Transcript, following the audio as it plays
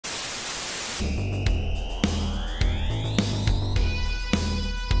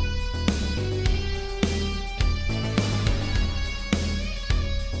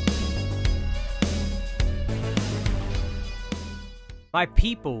My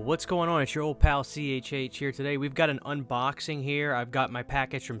people, what's going on? It's your old pal CHH here today. We've got an unboxing here. I've got my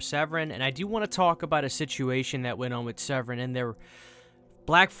package from Severin, and I do want to talk about a situation that went on with Severin and their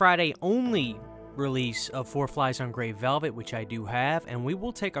Black Friday only release of Four Flies on Grey Velvet, which I do have, and we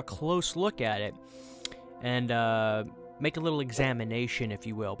will take a close look at it and make a little examination, if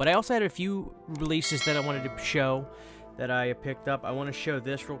you will. But I also had a few releases that I wanted to show that I picked up. I want to show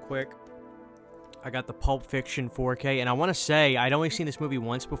this real quick. I got the Pulp Fiction 4K, and I want to say, I'd only seen this movie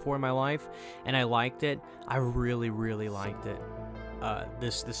once before in my life, and I liked it. I really, really liked it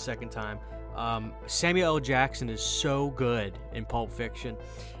this second time. Samuel L. Jackson is so good in Pulp Fiction,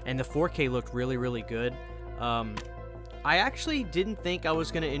 and the 4K looked really, really good. I actually didn't think I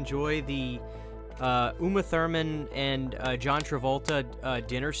was going to enjoy the Uma Thurman and John Travolta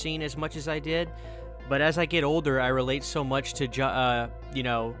dinner scene as much as I did, but as I get older, I relate so much to, you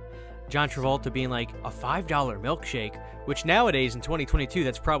know, John Travolta being like, a $5 milkshake, which nowadays in 2022,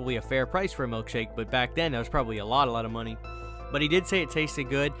 that's probably a fair price for a milkshake, but back then, that was probably a lot of money. But he did say it tasted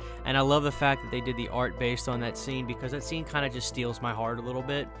good, and I love the fact that they did the art based on that scene, because that scene kind of just steals my heart a little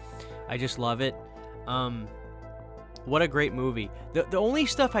bit. I just love it. What a great movie. The only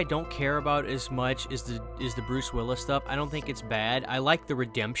stuff I don't care about as much is the Bruce Willis stuff. I don't think it's bad. I like the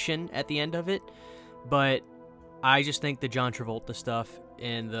redemption at the end of it, but I just think the John Travolta stuff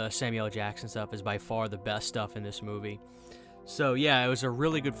and the Samuel L. Jackson stuff is by far the best stuff in this movie. So yeah, it was a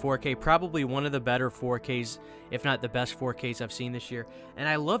really good 4K, probably one of the better 4Ks, if not the best 4Ks I've seen this year. And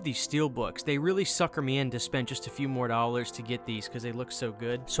I love these steelbooks. They really sucker me in to spend just a few more dollars to get these because they look so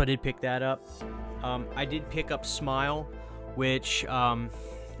good. So I did pick that up. I did pick up Smile, which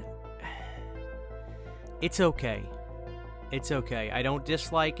it's okay. It's okay. I don't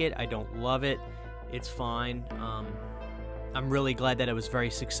dislike it. I don't love it. It's fine. I'm really glad that it was very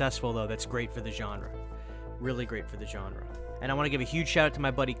successful, though. That's great for the genre. Really great for the genre. And I want to give a huge shout out to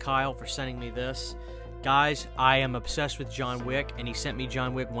my buddy Kyle for sending me this. Guys, I am obsessed with John Wick, and he sent me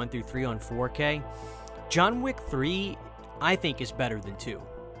John Wick 1 through 3 on 4K. John Wick 3, I think, is better than 2.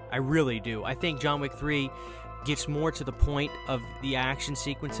 I really do. I think John Wick 3 gets more to the point of the action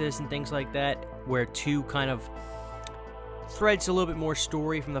sequences and things like that, where 2 kind of threads a little bit more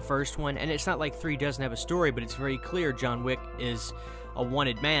story from the first one. And it's not like 3 doesn't have a story, but it's very clear John Wick is a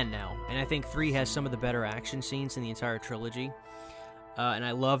wanted man now. And I think 3 has some of the better action scenes in the entire trilogy. And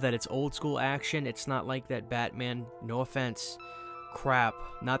I love that it's old school action. It's not like that Batman, no offense, crap.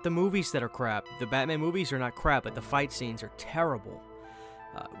 Not the movies that are crap. The Batman movies are not crap, but the fight scenes are terrible.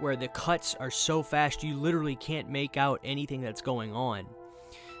 Where the cuts are so fast you literally can't make out anything that's going on.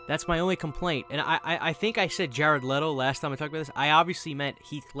 That's my only complaint. And I think I said Jared Leto last time I talked about this. I obviously meant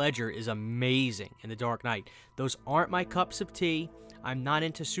Heath Ledger is amazing in The Dark Knight. Those aren't my cups of tea. I'm not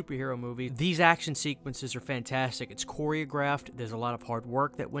into superhero movies. These action sequences are fantastic. It's choreographed. There's a lot of hard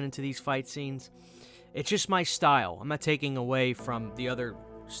work that went into these fight scenes. It's just my style. I'm not taking away from the other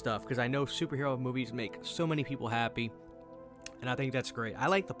stuff, because I know superhero movies make so many people happy. And I think that's great. I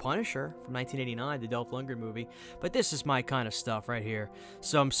like The Punisher from 1989, the Dolph Lundgren movie. But this is my kind of stuff right here.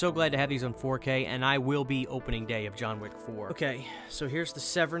 So I'm so glad to have these on 4K, and I will be opening day of John Wick 4. Okay, so here's the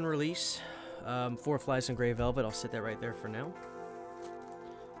Severin release. 4 Flies on Grey Velvet. I'll set that right there for now.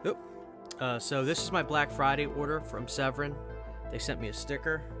 So this is my Black Friday order from Severin. They sent me a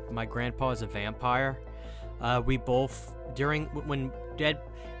sticker. My grandpa is a vampire. We both,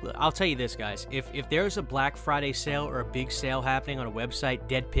 I'll tell you this, guys. If there's a Black Friday sale or a big sale happening on a website,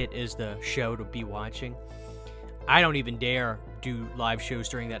 Dead Pit is the show to be watching. I don't even dare do live shows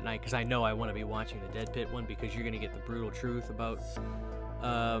during that night because I know I want to be watching the Dead Pit one, because you're going to get the brutal truth about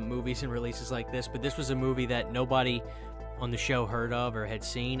movies and releases like this. But this was a movie that nobody on the show heard of or had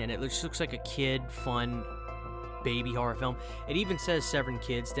seen, and it just looks like a kid, fun, baby horror film. It even says Severin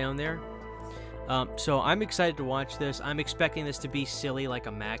Kids down there. So I'm excited to watch this. I'm expecting this to be silly, like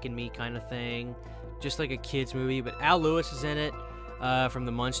a Mac and Me kind of thing, just like a kid's movie. But Al Lewis is in it from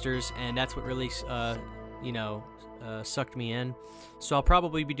the Munsters, and that's what really, sucked me in. So I'll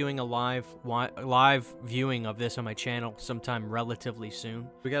probably be doing a live viewing of this on my channel sometime relatively soon.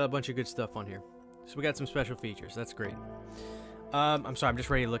 We got a bunch of good stuff on here. So we got some special features. That's great. I'm sorry, I'm just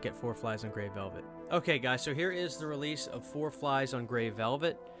ready to look at 4 Flies on Grey Velvet. Okay, guys, so here is the release of 4 Flies on Grey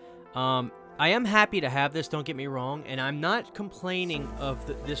Velvet. I am happy to have this, don't get me wrong, and I'm not complaining of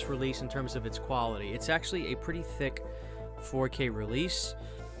this release in terms of its quality. It's actually a pretty thick 4K release,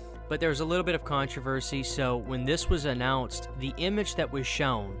 but there's a little bit of controversy. So when this was announced, the image that was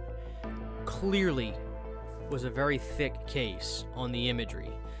shown clearly was a very thick case on the imagery,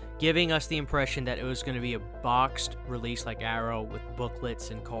 giving us the impression that it was going to be a boxed release like Arrow with booklets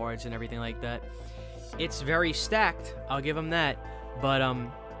and cards and everything like that. It's very stacked, I'll give them that, but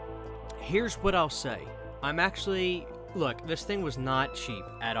here's what I'll say. I'm actually, look, this thing was not cheap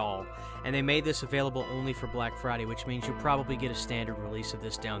at all, and they made this available only for Black Friday, which means you'll probably get a standard release of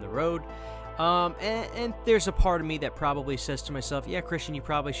this down the road. And there's a part of me that probably says to myself, yeah, Christian, you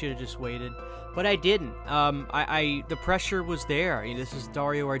probably should have just waited. But I didn't. The pressure was there. I mean, this is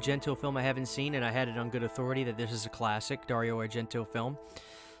Dario Argento film I haven't seen, and I had it on good authority that this is a classic Dario Argento film.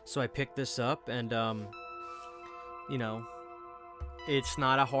 So I picked this up, and, you know, it's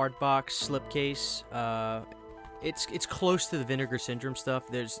not a hard box slipcase. It's close to the Vinegar Syndrome stuff.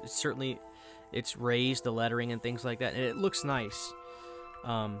 It's raised, the lettering and things like that, and it looks nice.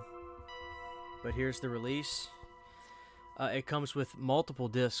 But here's the release. It comes with multiple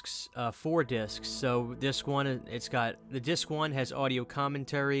discs, 4 discs. So disc 1, the disc 1 has audio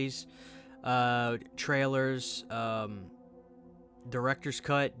commentaries, trailers, director's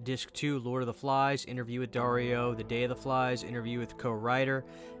cut. Disc 2, Lord of the Flies, interview with Dario, The Day of the Flies, interview with co-writer.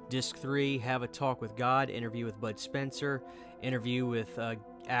 Disc 3, Have a Talk with God, interview with Bud Spencer, interview with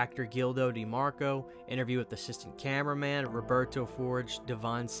actor Gildo Di Marco, interview with assistant cameraman Roberto Forge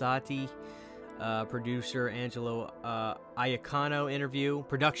Davanzati, producer Angelo Iacano, interview,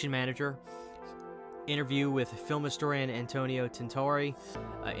 production manager, interview with film historian Antonio Tintori,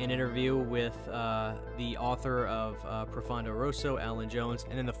 an interview with the author of Profondo Rosso, Alan Jones,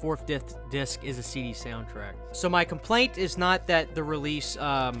 and then the 4th disc is a CD soundtrack. So my complaint is not that the release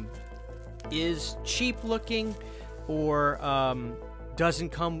is cheap looking or doesn't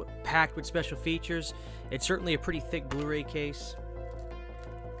come packed with special features. It's certainly a pretty thick Blu-ray case.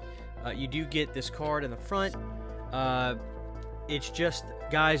 You do get this card in the front. It's just,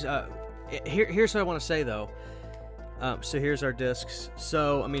 guys, here's what I want to say, though. So here's our discs.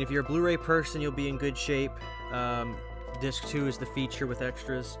 So, I mean, if you're a Blu-ray person, you'll be in good shape. Disc 2 is the feature with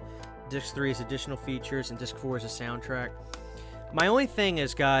extras. Disc 3 is additional features, and Disc 4 is a soundtrack. My only thing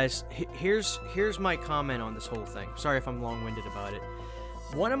is, guys, here's my comment on this whole thing. Sorry if I'm long-winded about it.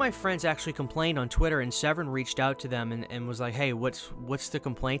 One of my friends actually complained on Twitter, and Severin reached out to them and was like, hey, what's the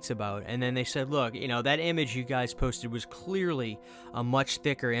complaints about? And then they said, look, you know, that image you guys posted was clearly a much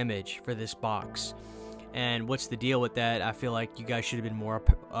thicker image for this box. And what's the deal with that? I feel like you guys should have been more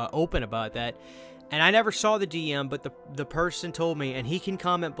open about that. And I never saw the DM, but the person told me, and he can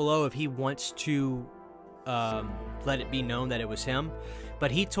comment below if he wants to let it be known that it was him. But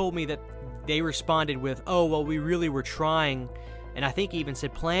he told me that they responded with, oh, well, we really were trying. And I think he even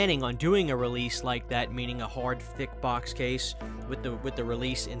said planning on doing a release like that, meaning a hard, thick box case with the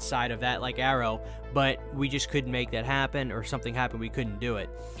release inside of that, like Arrow, but we just couldn't make that happen, or something happened, we couldn't do it.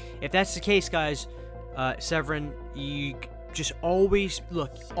 If that's the case, guys, Severin, you just always be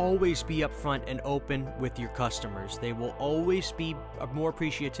upfront and open with your customers. They will always be more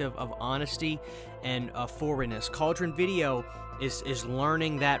appreciative of honesty and forwardness. Cauldron Video is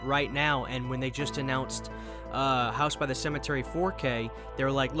learning that right now, and when they just announced House by the Cemetery 4K, they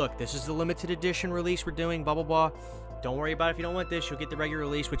were like, look, this is the limited edition release we're doing, blah, blah, blah. Don't worry about it if you don't want this. You'll get the regular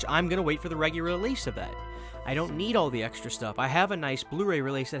release, which I'm going to wait for the regular release of that. I don't need all the extra stuff. I have a nice Blu-ray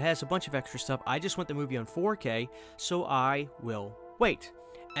release that has a bunch of extra stuff. I just want the movie on 4K, so I will wait.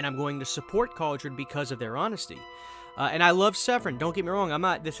 And I'm going to support Cauldron because of their honesty. And I love Severin. Don't get me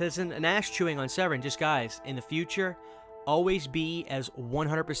wrong. This isn't an ass chewing on Severin. Just, guys, in the future, always be as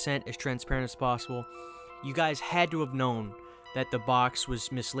 100% as transparent as possible. You guys had to have known that the box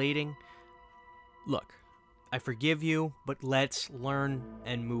was misleading. Look, I forgive you, but let's learn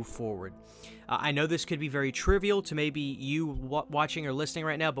and move forward. I know this could be very trivial to maybe you watching or listening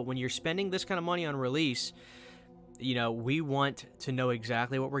right now, but when you're spending this kind of money on release, you know, we want to know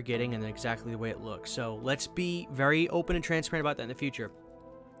exactly what we're getting and exactly the way it looks. So let's be very open and transparent about that in the future.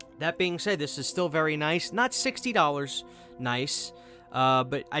 That being said, this is still very nice. Not $60 nice.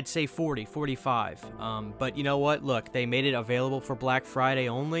 But I'd say 40, 45. But you know what? Look, they made it available for Black Friday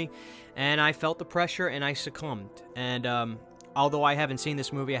only, and I felt the pressure and I succumbed. And although I haven't seen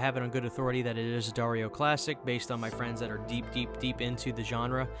this movie, I have it on good authority that it is a Dario classic based on my friends that are deep into the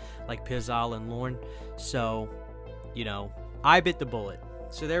genre, like Pizal and Lorne. So, you know, I bit the bullet.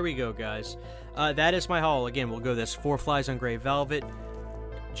 So there we go, guys. That is my haul. Again, we'll go this 4 Flies on Gray Velvet,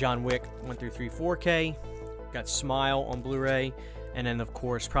 John Wick 1 through 3 4K, got Smile on Blu-ray, and then, of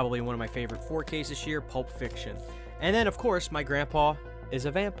course, probably one of my favorite 4Ks this year, Pulp Fiction. And then, of course, my grandpa is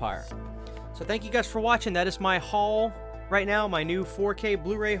a vampire. So thank you guys for watching. That is my haul right now, my new 4K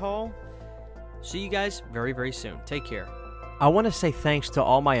Blu-ray haul. See you guys very, very soon. Take care. I want to say thanks to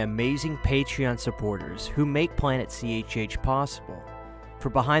all my amazing Patreon supporters who make Planet CHH possible. For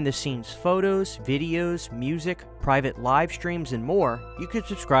behind-the-scenes photos, videos, music, private live streams, and more, you can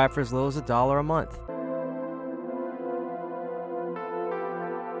subscribe for as little as $1 a month.